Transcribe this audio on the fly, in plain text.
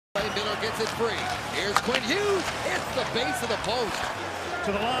Miller gets it free. Here's Quinn Hughes. It's the base of the post.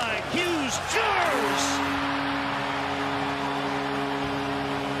 To the line. Hughes scores!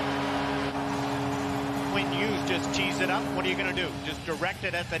 Quinn Hughes just tees it up. What are you going to do? Just direct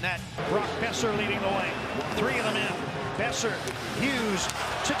it at the net. Brock Besser leading the way. Three of them in. Besser, Hughes,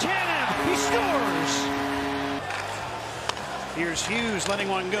 Tanev. He scores! Here's Hughes letting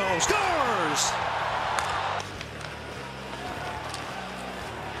one go. Scores!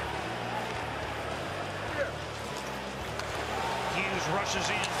 Hughes rushes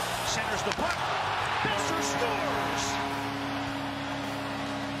in, centers the puck. Besser scores!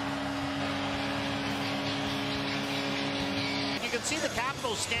 You can see the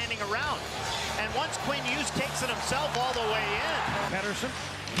Capitals standing around. And once Quinn Hughes takes it himself all the way in. Pettersson,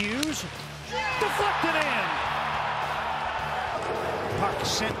 Hughes, deflected in. Puck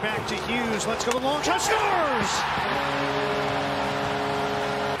sent back to Hughes. Let's go with long shot. Scores!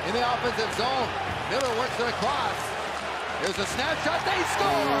 In the offensive zone, Miller works it across. Here's a snapshot. They score.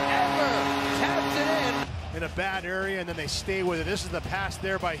 Edler taps it in a bad area, and then they stay with it. This is the pass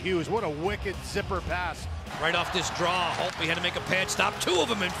there by Hughes. What a wicked zipper pass. Right off this draw, Holtby had to make a pad stop. Two of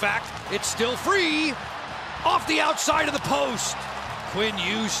them, in fact. It's still free. Off the outside of the post. Quinn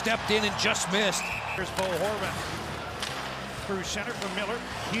Hughes stepped in and just missed. Here's Bo Horvat. Through center for Miller.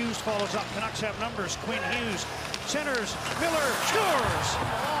 Hughes follows up. Canucks have numbers. Quinn Hughes centers. Miller scores!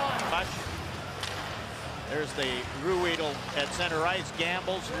 There's the Ruedel at center ice.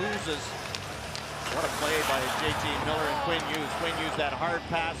 Gambles, loses. What a play by JT Miller and Quinn Hughes. Quinn Hughes, that hard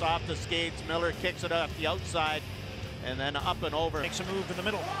pass off the skates. Miller kicks it off the outside and then up and over. Makes a move in the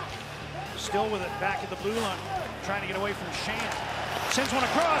middle. Still with it back at the blue line. Trying to get away from Shane. Sends one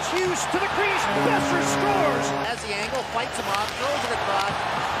across. Hughes to the crease. Besser scores! Has the angle, fights him off, throws it across.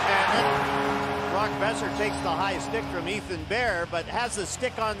 And then Brock Besser takes the high stick from Ethan Bear, but has the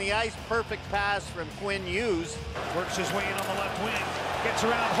stick on the ice. Perfect pass from Quinn Hughes. Works his way in on the left wing. Gets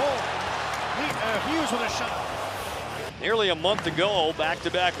around Holt. Hughes with a shot. Nearly a month ago,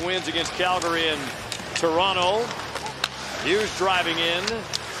 back-to-back wins against Calgary and Toronto. Hughes driving in.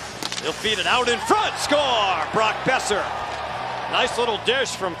 He'll feed it out in front. Score! Brock Besser. Nice little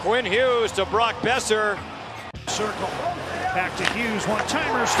dish from Quinn Hughes to Brock Besser. Circle. Back to Hughes.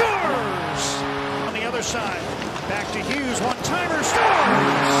 One-timer. Scores! On the other side. Back to Hughes. One-timer.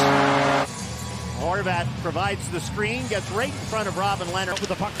 Scores! Horvat provides the screen, gets right in front of Robin Leonard. With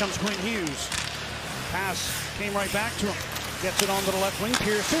the puck comes Quinn Hughes. Pass came right back to him. Gets it onto the left wing.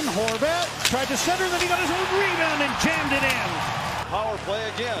 Pearson, Horvat tried to center, then he got his own rebound and jammed it in. Power play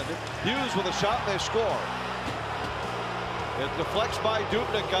again. Hughes with a shot, and they score. It deflects by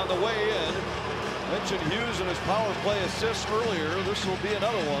Dubnyk on the way in. Mentioned Hughes and his power play assists earlier. This will be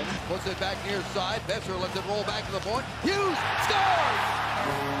another one. Puts it back near side. Besser lets it roll back to the point. Hughes scores!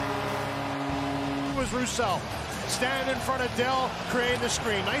 Was Roussel. Stand in front of Dell, creating the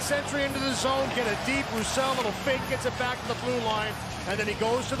screen. Nice entry into the zone, get a deep Roussel, little fake, gets it back to the blue line, and then he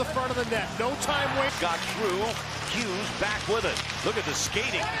goes to the front of the net. No time wait. Got through. Hughes back with it. Look at the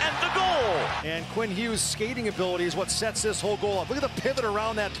skating and the goal. And Quinn Hughes' skating ability is what sets this whole goal up. Look at the pivot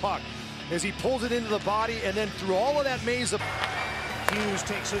around that puck as he pulls it into the body, and then through all of that maze of... Hughes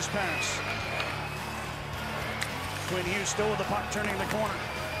takes his pass. Quinn Hughes still with the puck, turning the corner.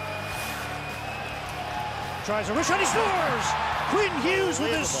 Tries a wrist shot, he scores! Quinn Hughes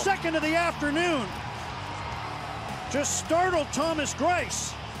with his second of the afternoon. Just startled Thomas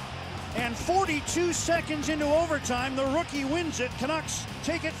Greiss. And 42 seconds into overtime, the rookie wins it. Canucks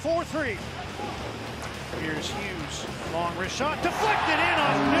take it 4-3. Here's Hughes. Long wrist shot, deflected in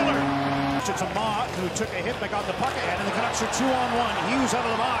off Miller. It's a Mott who took a hit but got the puck ahead, and the Canucks are 2-on-1. Hughes out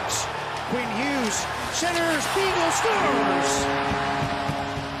of the box. Quinn Hughes centers, Beagle scores!